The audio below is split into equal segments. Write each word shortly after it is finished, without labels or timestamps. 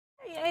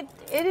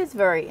it is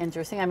very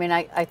interesting. I mean,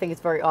 I think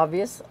it's very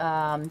obvious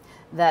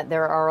that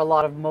there are a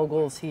lot of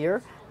moguls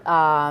here,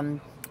 and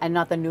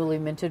not the newly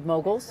minted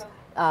moguls.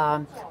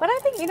 But I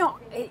think,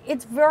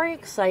 it's very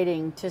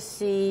exciting to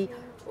see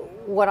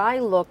what I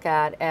look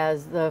at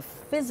as the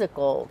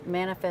physical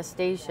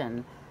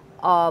manifestation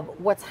of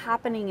what's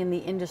happening in the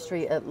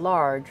industry at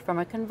large from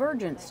a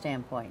convergence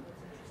standpoint.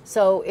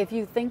 So if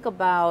you think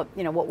about,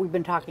 what we've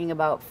been talking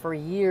about for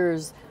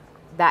years,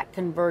 that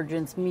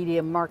convergence,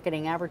 media,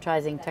 marketing,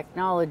 advertising,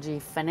 technology,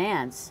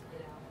 finance,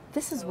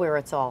 this is where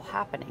it's all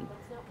happening.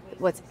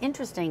 What's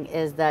interesting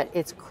is that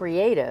it's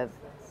creative,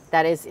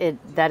 that is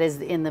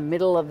in the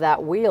middle of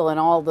that wheel, and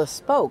all the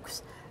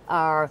spokes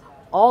are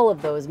all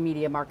of those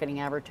media, marketing,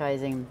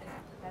 advertising,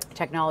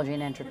 technology,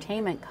 and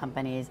entertainment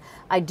companies.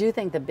 I do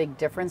think the big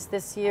difference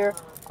this year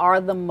are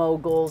the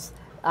moguls,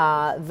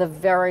 the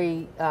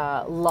very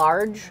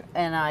large,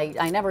 and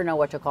I never know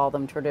what to call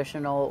them,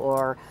 traditional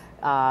or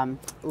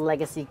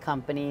legacy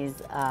companies.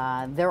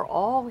 They're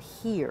all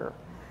here.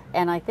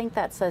 And I think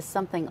that says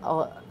something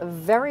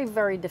very,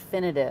 very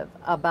definitive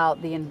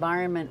about the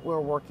environment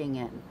we're working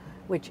in,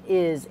 which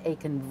is a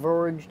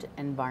converged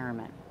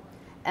environment.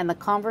 And the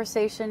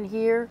conversation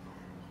here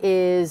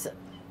is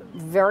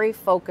very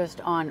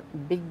focused on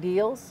big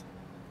deals,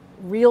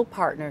 real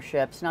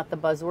partnerships, not the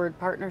buzzword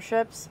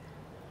partnerships,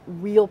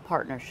 real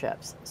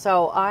partnerships.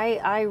 So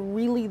I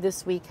really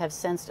this week have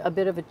sensed a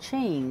bit of a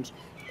change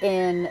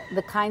in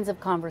the kinds of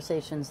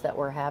conversations that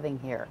we're having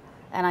here.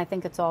 And I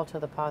think it's all to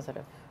the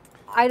positive.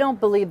 I don't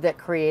believe that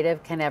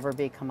creative can ever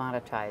be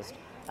commoditized.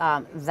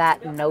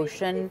 That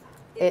notion,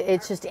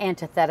 it's just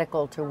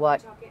antithetical to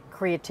what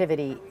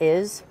creativity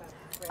is.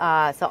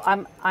 So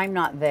I'm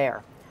not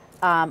there.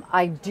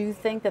 I do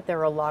think that there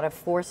are a lot of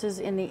forces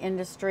in the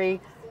industry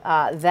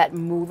that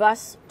move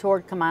us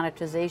toward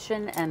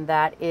commoditization, and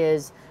that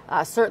is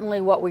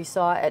certainly what we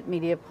saw at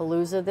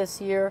Mediapalooza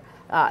this year.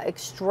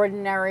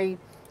 Extraordinary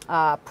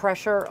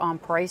pressure on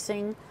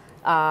pricing.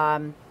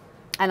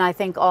 And I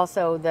think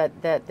also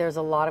that there's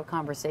a lot of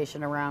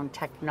conversation around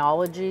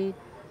technology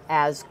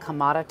as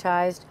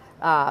commoditized.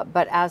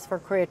 But as for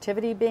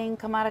creativity being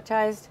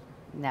commoditized,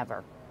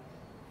 never.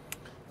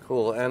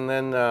 Cool. And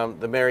then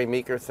the Mary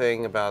Meeker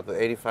thing about the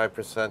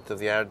 85% of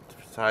the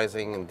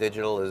advertising and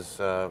digital is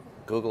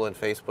Google and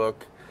Facebook.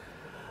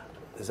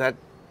 Is that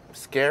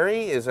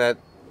scary? Is that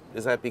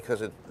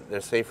because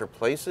they're safer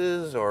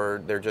places,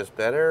 or they're just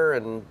better?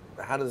 And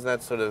how does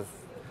that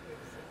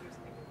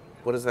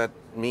what does that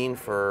mean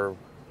for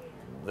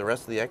the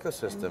rest of the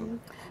ecosystem?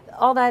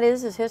 All that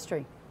is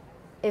history.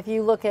 If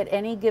you look at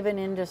any given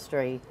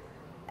industry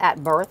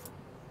at birth,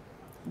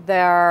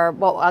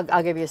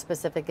 I'll give you a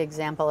specific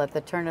example. At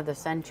the turn of the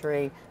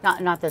century,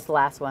 not this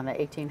last one, the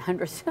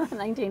 1800s,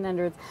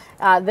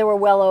 1900s, there were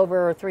well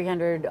over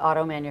 300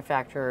 auto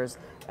manufacturers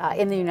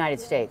in the United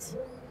States.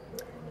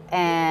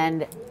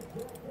 And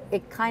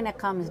it kind of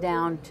comes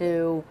down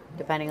to,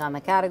 depending on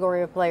the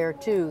category of player,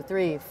 2,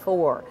 3,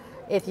 4.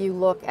 If you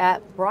look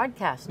at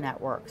broadcast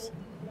networks,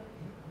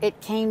 it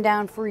came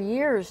down for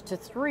years to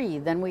 3.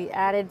 Then we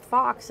added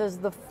Fox as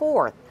the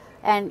 4th.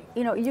 And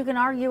you can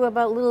argue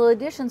about little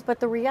additions, but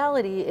the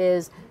reality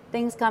is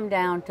things come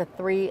down to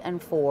 3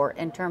 and 4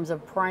 in terms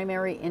of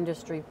primary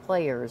industry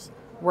players,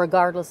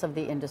 regardless of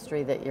the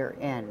industry that you're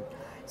in.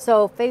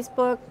 So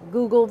Facebook,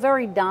 Google,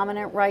 very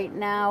dominant right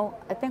now.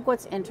 I think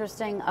what's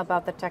interesting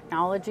about the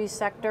technology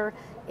sector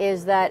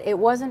is that it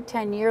wasn't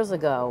 10 years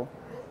ago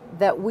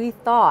that we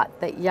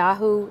thought that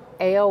Yahoo,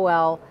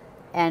 AOL,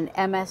 and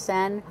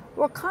MSN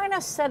were kind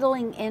of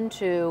settling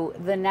into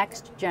the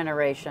next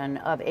generation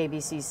of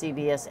ABC,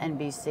 CBS,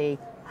 NBC.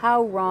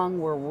 How wrong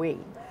were we?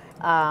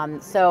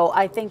 So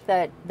I think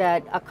that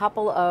a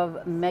couple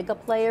of mega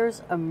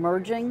players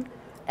emerging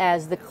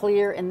as the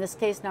clear, in this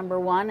case, number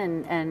 1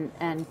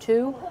 and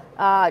 2,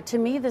 to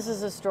me this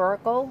is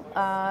historical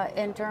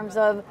in terms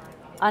of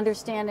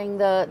understanding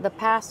the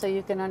past so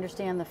you can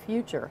understand the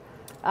future.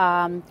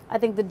 I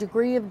think the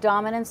degree of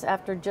dominance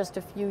after just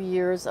a few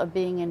years of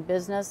being in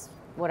business,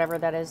 whatever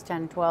that is,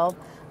 10, 12,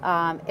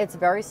 it's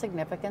very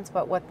significant,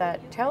 but what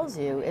that tells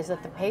you is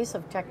that the pace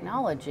of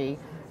technology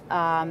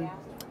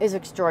is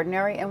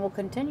extraordinary and will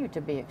continue to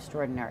be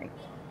extraordinary.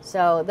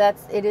 So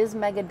it is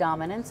mega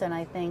dominance, and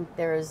I think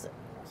there's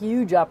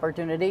huge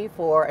opportunity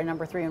for a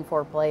number 3 and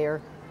 4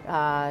 player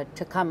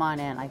to come on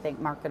in. I think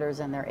marketers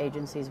and their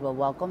agencies will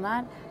welcome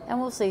that, and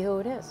we'll see who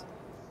it is.